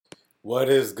What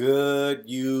is good,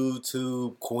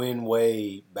 YouTube? Quinn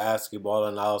Wade basketball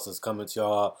analysis coming to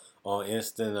y'all on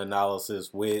instant analysis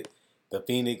with the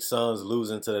Phoenix Suns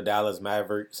losing to the Dallas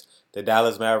Mavericks. The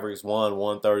Dallas Mavericks won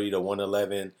 130 to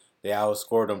 111. They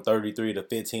outscored them 33 to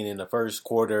 15 in the first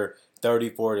quarter,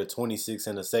 34 to 26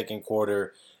 in the second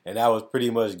quarter, and that was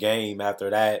pretty much game. After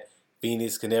that,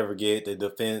 Phoenix could never get the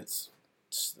defense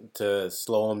to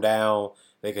slow them down.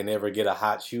 They could never get a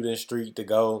hot shooting streak to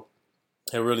go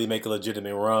and really make a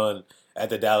legitimate run at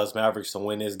the Dallas Mavericks to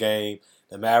win this game.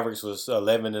 The Mavericks was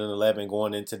 11 and 11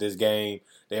 going into this game.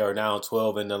 They are now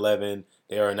 12 and 11.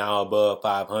 They are now above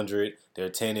 500. They're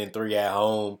 10 and 3 at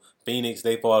home. Phoenix,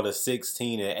 they fall to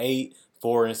 16 and 8,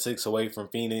 4 and 6 away from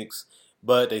Phoenix,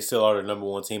 but they still are the number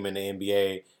one team in the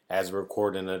NBA as we're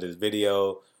recording of this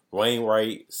video.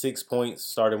 Wainwright, 6 points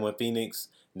starting with Phoenix.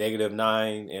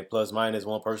 -9 and plus minus,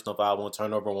 one personal foul, one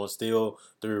turnover, one steal,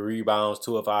 3 rebounds,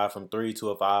 2 of 5 from three, 2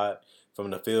 of 5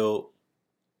 from the field.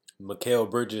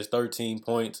 Mikal Bridges, 13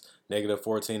 points,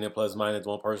 -14 and plus minus,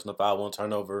 one personal foul, one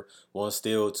turnover, one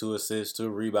steal, 2 assists, 2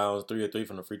 rebounds, 3 of 3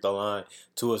 from the free throw line,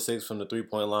 2 of 6 from the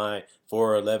 3-point line,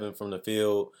 4 of 11 from the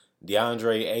field.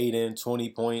 DeAndre Ayton, 20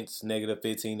 points,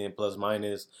 -15 and plus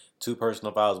minus, two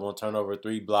personal fouls, one turnover,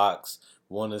 3 blocks,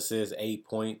 1 assist, 8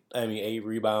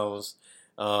 rebounds,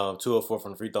 2 of 4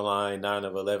 from the free throw line, 9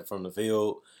 of 11 from the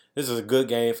field. This is a good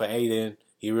game for Aiden.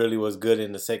 He really was good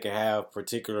in the second half,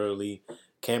 particularly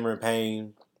Cameron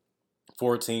Payne,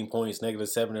 14 points,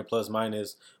 -7 and plus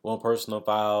minus, one personal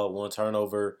foul, one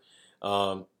turnover,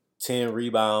 10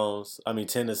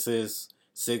 assists,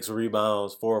 6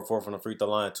 rebounds, 4 of 4 from the free throw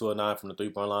line, 2 of 9 from the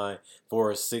 3-point line,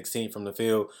 4 of 16 from the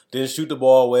field. Didn't shoot the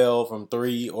ball well from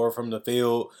three or from the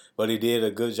field, but he did a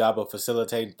good job of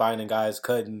facilitating, finding guys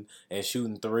cutting and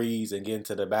shooting threes and getting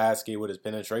to the basket with his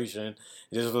penetration.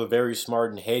 He just was very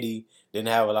smart and heady. Didn't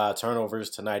have a lot of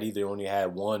turnovers tonight either. Only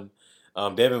had one.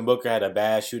 Devin Booker had a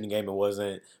bad shooting game and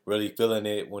wasn't really feeling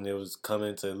it when it was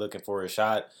coming to looking for a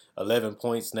shot. 11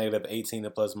 points, -18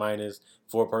 and plus minus,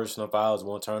 4 personal fouls,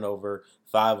 one turnover,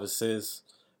 5 assists,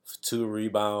 2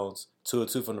 rebounds, 2 of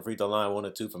 2 from the free throw line, 1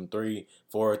 of 2 from three,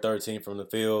 4 of 13 from the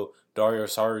field. Dario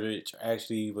Saric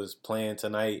actually was playing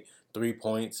tonight. 3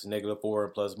 points, -4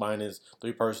 and plus minus,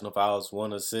 3 personal fouls,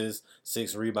 1 assist,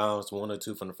 6 rebounds, 1 of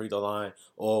 2 from the free throw line,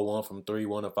 all 1 from three,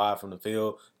 1 of 5 from the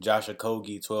field. Josh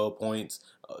Okogie, 12 points,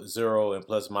 0 and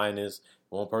plus minus,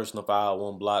 1 personal foul,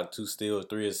 1 block, 2 steals,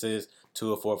 3 assists,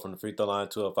 2 of 4 from the free throw line,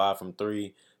 2 of 5 from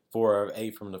three, 4 of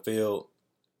 8 from the field.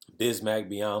 Bismack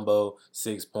Biyombo,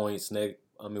 6 points,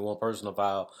 1 personal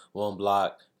foul, 1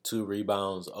 block, 2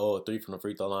 rebounds, 0 of 3 from the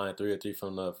free throw line, 3 of 3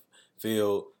 from the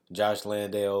field. Josh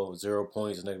Landale, 0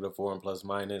 points, -4 and plus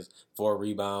minus, 4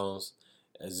 rebounds,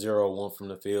 0 of 1 from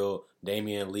the field.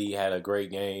 Damian Lee had a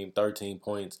great game, 13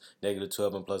 points,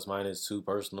 -12 and plus minus, 2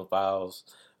 personal fouls,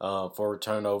 4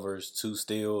 turnovers, 2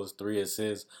 steals, 3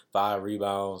 assists, 5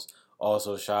 rebounds.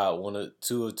 Also shot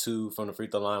 2 of 2 from the free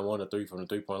throw line, 1 of 3 from the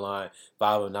 3-point line,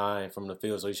 5 of 9 from the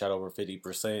field, so he shot over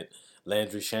 50%.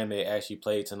 Landry Shamet actually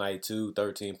played tonight too,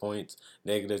 13 points,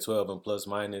 -12 and plus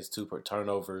minus, 2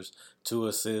 turnovers, 2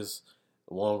 assists,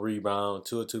 1 rebound,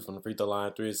 2 of 2 from the free throw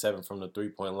line, 3 of 7 from the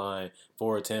 3-point line,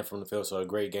 4 of 10 from the field. So a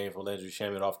great game for Landry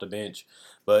Shamet off the bench,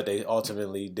 but they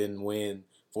ultimately didn't win.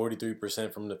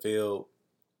 43% from the field,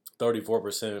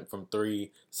 34% from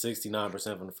three,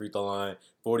 69% from the free throw line,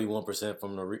 41%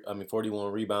 from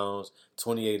 41 rebounds,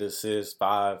 28 assists,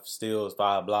 5 steals,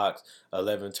 5 blocks,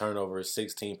 11 turnovers,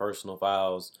 16 personal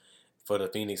fouls for the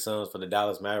Phoenix Suns. For the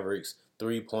Dallas Mavericks,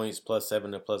 3 points,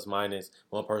 +7 and plus minus,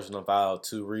 1 personal foul,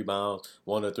 2 rebounds,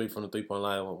 1 of 3 from the 3-point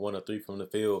line, 1 of 3 from the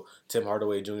field. Tim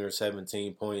Hardaway Jr.,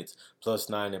 17 points,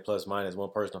 +9 and plus minus, 1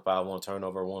 personal foul, 1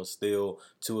 turnover, 1 steal,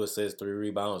 2 assists, 3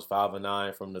 rebounds, 5 of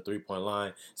 9 from the 3-point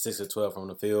line, 6 of 12 from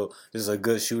the field. This is a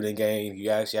good shooting game. He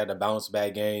actually had a bounce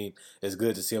back game. It's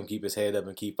good to see him keep his head up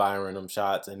and keep firing them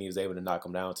shots, and he was able to knock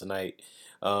them down tonight.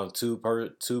 2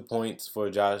 points for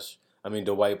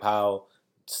Dwight Powell,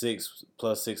 6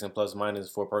 and plus minus,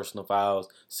 4 personal fouls,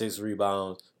 6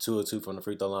 rebounds, 2 of 2 from the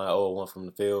free throw line, 0 of 1 from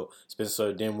the field.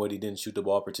 Spencer Dinwiddie didn't shoot the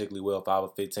ball particularly well, 5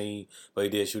 of 15, but he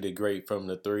did shoot it great from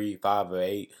the three, 5 of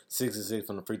 8, 6 of 6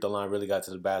 from the free throw line. Really got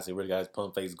to the basket, really got his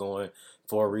pump fakes going.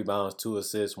 4 rebounds, 2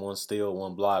 assists, 1 steal,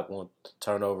 1 block, 1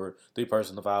 turnover, 3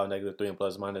 personal foul, -3 and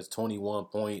plus minus, 21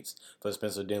 points for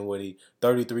Spencer Dinwiddie,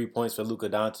 33 points for Luka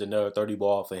Doncic, another 30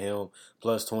 ball for him,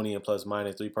 +20 and plus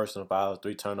minus, 3 personal fouls,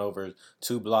 3 turnovers,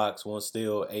 2 blocks, 1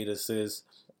 steal, 8 assists,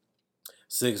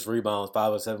 6 rebounds,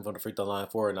 5 of 7 from the free throw line,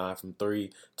 4 of 9 from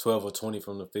 3, 12 of 20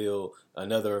 from the field.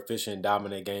 Another efficient,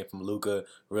 dominant game from Luka.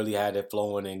 Really had it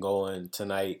flowing and going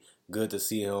tonight. Good to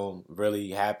see him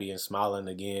really happy and smiling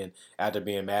again after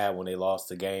being mad when they lost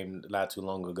the game not too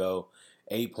long ago.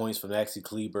 8 points from Maxi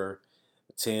Kleber.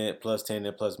 10 plus 10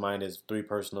 and plus minus 3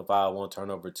 personal foul, 1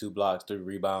 turnover, 2 blocks, 3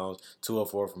 rebounds, 2 of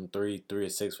 4 from 3, 3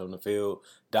 of 6 from the field.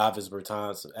 Davis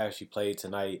Bertans actually played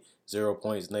tonight, 0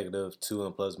 points, negative 2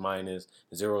 and plus minus,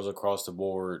 zeros across the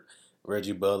board.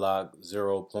 Reggie Bullock,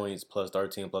 0 points, plus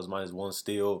 13, plus minus 1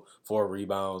 steal, 4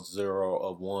 rebounds, 0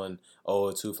 of 1, 0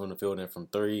 of 2 from the field and from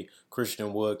 3.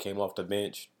 Christian Wood came off the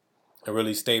bench and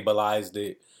really stabilized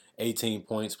it. 18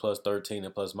 points plus 13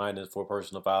 and plus minus 4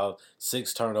 personal fouls,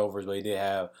 6 turnovers, but he did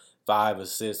have 5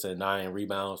 assists and 9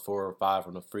 rebounds, 4 or 5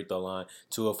 from the free throw line,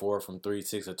 2 or 4 from 3,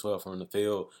 6 or 12 from the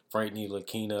field. Frank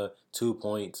Ntilikina, 2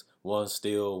 points, 1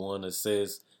 steal, 1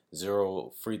 assist,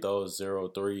 0 free throws, 0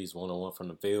 threes, 1 on 1 from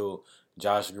the field.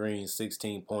 Josh Green,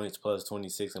 16 points plus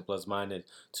 26 and plus minus,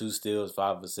 2 steals,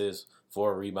 5 assists,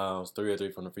 4 rebounds, 3 or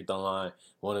 3 from the free throw line,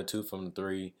 1 or 2 from the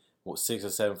 3, 6 or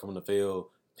 7 from the field.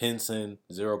 Pinson,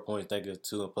 0 points, negative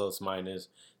 2 and plus minus,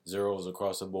 zeros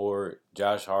across the board.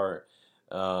 Josh Hart,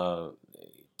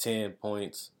 10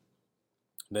 points,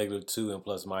 negative 2 and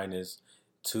plus minus,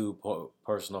 2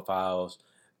 personal fouls,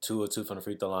 2 or 2 from the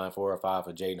free throw line, 4 or 5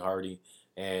 for Jaden Hardy.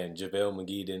 And JaVale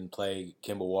McGee didn't play.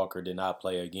 Kemba Walker did not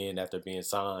play again after being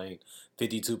signed.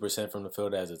 52% from the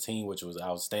field as a team, which was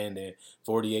outstanding.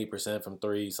 48% from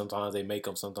 3. Sometimes they make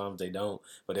them, sometimes they don't.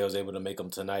 But they was able to make them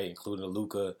tonight, including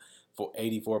Luka, for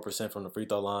 84% from the free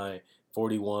throw line,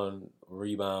 41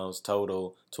 rebounds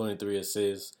total, 23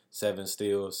 assists, 7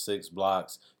 steals, 6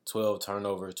 blocks, 12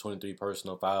 turnovers, 23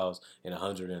 personal fouls, and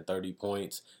 130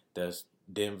 points.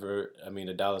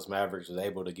 The Dallas Mavericks was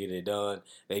able to get it done.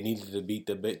 They needed to beat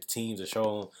the big teams to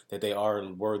show them that they are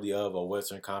worthy of a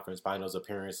Western Conference Finals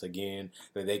appearance again.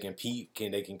 That they can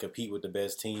compete with the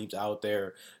best teams out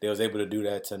there. They was able to do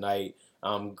that tonight.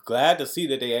 I'm glad to see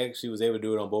that they actually was able to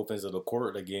do it on both ends of the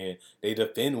court again. They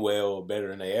defend well, better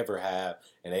than they ever have,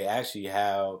 and they actually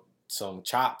have some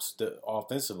chops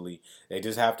offensively. They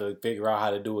just have to figure out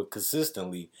how to do it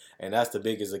consistently, and that's the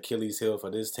biggest Achilles heel for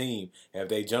this team. If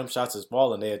they jump shots is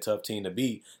falling, they're a tough team to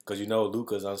beat because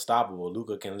Luka's unstoppable.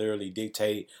 Luka can literally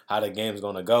dictate how the game's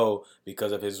going to go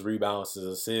because of his rebounds, his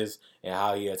assists, and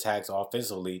how he attacks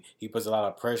offensively. He puts a lot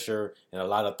of pressure and a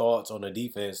lot of thoughts on the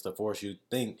defense to force you to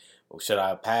think, should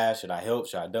I pass? Should I help?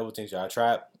 Should I double team? Should I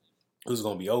trap? Who's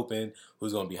going to be open,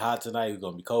 who's going to be hot tonight, who's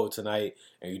going to be cold tonight,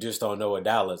 and you just don't know with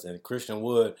Dallas. And Christian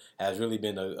Wood has really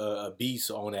been a beast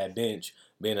on that bench,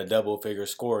 being a double-figure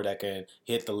scorer that can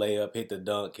hit the layup, hit the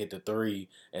dunk, hit the three,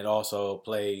 and also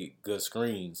play good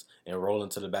screens and roll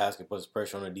into the basket, puts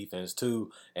pressure on the defense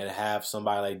too, and have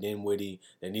somebody like Dinwiddie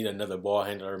that need another ball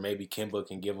handler. Maybe Kemba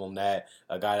can give them that,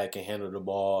 a guy that can handle the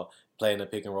ball, play in the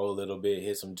pick and roll a little bit,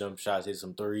 hit some jump shots, hit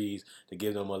some threes to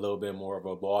give them a little bit more of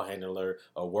a ball handler,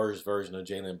 a worse version of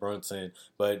Jalen Brunson.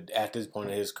 But at this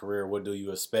point in his career, what do you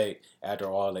expect? After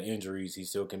all the injuries, he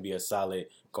still can be a solid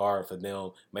guard for them.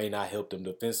 May not help them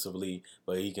defensively,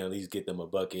 but he can at least get them a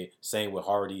bucket. Same with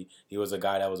Hardy. He was a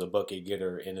guy that was a bucket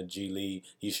getter in the G League.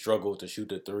 He struggled to shoot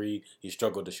the three. He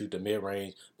struggled to shoot the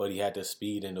mid-range, but he had the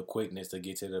speed and the quickness to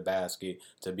get to the basket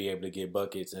to be able to get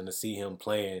buckets. And to see him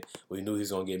playing, we knew he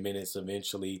was going to get minutes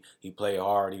eventually. He played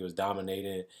hard. He was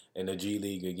dominating in the G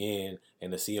League again.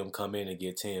 And to see him come in and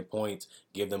get 10 points,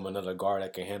 give them another guard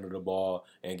that can handle the ball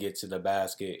and get to the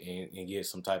basket and get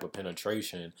some type of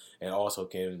penetration, and also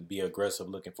can be aggressive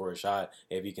looking for a shot.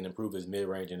 If he can improve his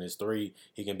mid-range and his three,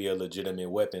 he can be a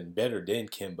legitimate weapon, better than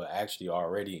Kemba actually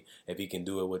already, if he can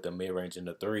do it with the mid-range and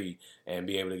the three and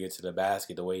be able to get to the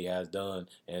basket the way he has done.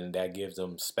 And that gives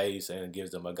them space and gives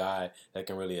them a guy that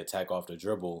can really attack off the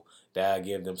dribble. That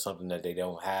gives them something that they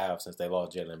don't have since they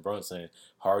lost Jalen Brunson.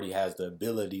 Hardy has the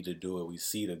ability to do it. We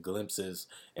see the glimpses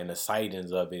and the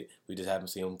sightings of it. We just haven't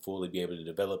seen him fully be able to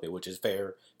develop it, which is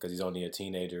fair because he's only a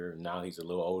teenager. Now he's a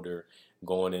little older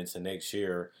going into next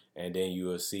year. And then you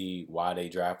will see why they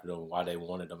drafted him, why they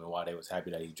wanted him, and why they was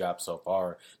happy that he dropped so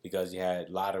far, because he had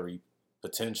lottery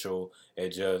potential. It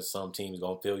just some teams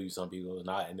gonna feel you, some people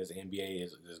not. And this NBA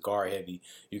is guard heavy.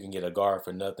 You can get a guard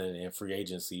for nothing in free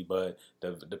agency, but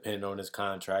depending on his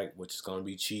contract, which is gonna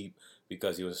be cheap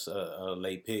because he was a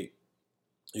late pick,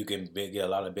 you can get a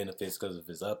lot of benefits because of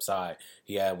his upside.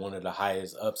 He had one of the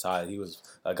highest upside. He was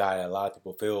a guy that a lot of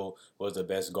people feel was the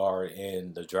best guard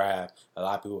in the draft. A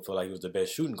lot of people feel like he was the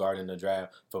best shooting guard in the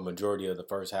draft for majority of the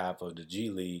first half of the G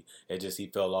League. It just he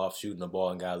fell off shooting the ball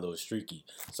and got a little streaky.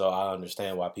 So I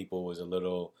understand why people was a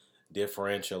little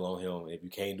differential on him. If you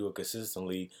can't do it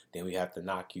consistently, then we have to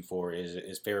knock you for it.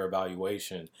 It's fair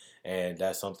evaluation, and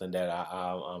that's something that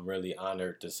I'm really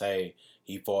honored to say.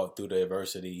 He fought through the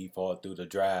adversity, he fought through the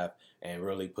draft, and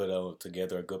really put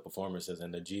together good performances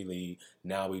in the G League.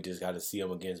 Now we just got to see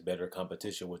him against better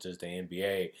competition, which is the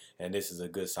NBA, and this is a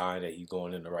good sign that he's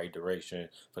going in the right direction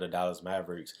for the Dallas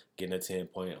Mavericks, getting a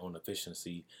 10-point on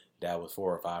efficiency. That was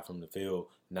 4 or 5 from the field.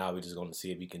 Now we're just going to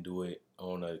see if he can do it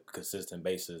on a consistent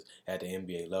basis at the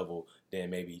NBA level. Then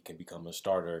maybe he can become a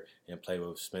starter and play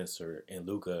with Spencer and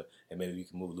Luka, and maybe we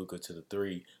can move Luka to the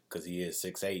 3 because he is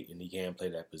 6'8" and he can play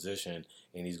that position,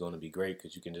 and he's going to be great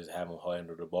because you can just have him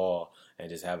handle the ball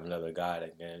and just have another guy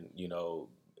that can,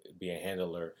 be a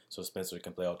handler so Spencer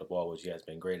can play off the ball, which he has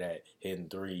been great at, hitting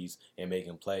threes and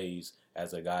making plays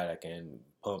as a guy that can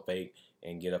pump fake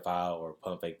and get a foul, or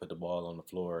pump fake, put the ball on the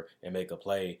floor and make a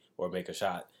play or make a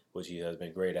shot, which he has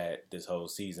been great at this whole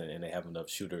season. And they have enough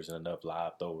shooters and enough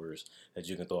lob throwers that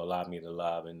you can throw a lob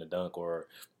in the dunk, or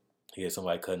he has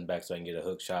somebody cutting back so I can get a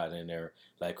hook shot in there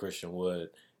like Christian Wood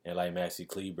and like Maxi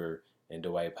Kleber and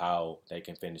Dwight Powell. They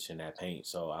can finish in that paint.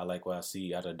 So I like what I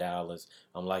see out of Dallas.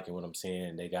 I'm liking what I'm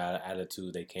seeing. They got an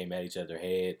attitude. They came at each other's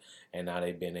head, and now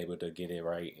they've been able to get it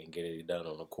right and get it done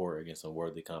on the court against some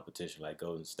worthy competition like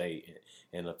Golden State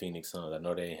and the Phoenix Suns. I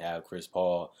know they didn't have Chris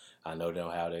Paul. I know they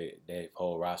don't have their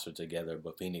whole roster together,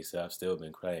 but Phoenix have still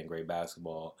been playing great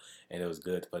basketball, and it was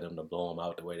good for them to blow them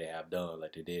out the way they have done,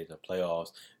 like they did in the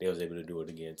playoffs. They was able to do it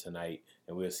again tonight,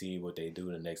 and we'll see what they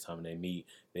do the next time they meet.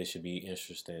 This should be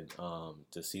interesting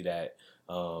to see that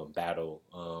battle.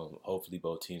 Hopefully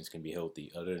both teams can be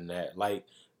healthy. Other than that, like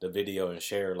the video and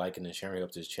share, liking and sharing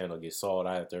up this channel. Get sought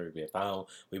after it's been found.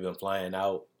 We've been flying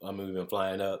out. We've been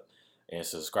flying up. And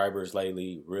subscribers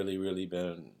lately, really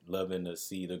been loving to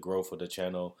see the growth of the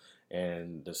channel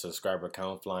and the subscriber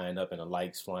count flying up and the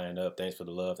likes flying up. Thanks for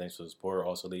the love. Thanks for the support.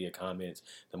 Also, leave your comments.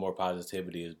 The more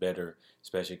positivity is better,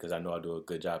 especially because I know I do a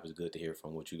good job. It's good to hear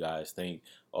from what you guys think.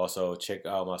 Also, check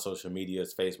out my social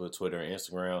medias, Facebook, Twitter, and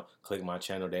Instagram. Click my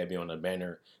channel. They'll be on the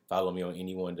banner. Follow me on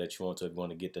anyone that you want to if you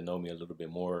want to get to know me a little bit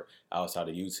more outside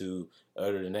of YouTube.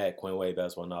 Other than that, Quinn Wade,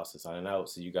 Basketball Analysis, signing out.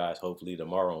 See you guys hopefully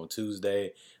tomorrow on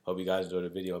Tuesday. Hope you guys enjoyed the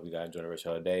video. Hope you guys enjoy the rest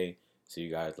of your day. See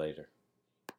you guys later.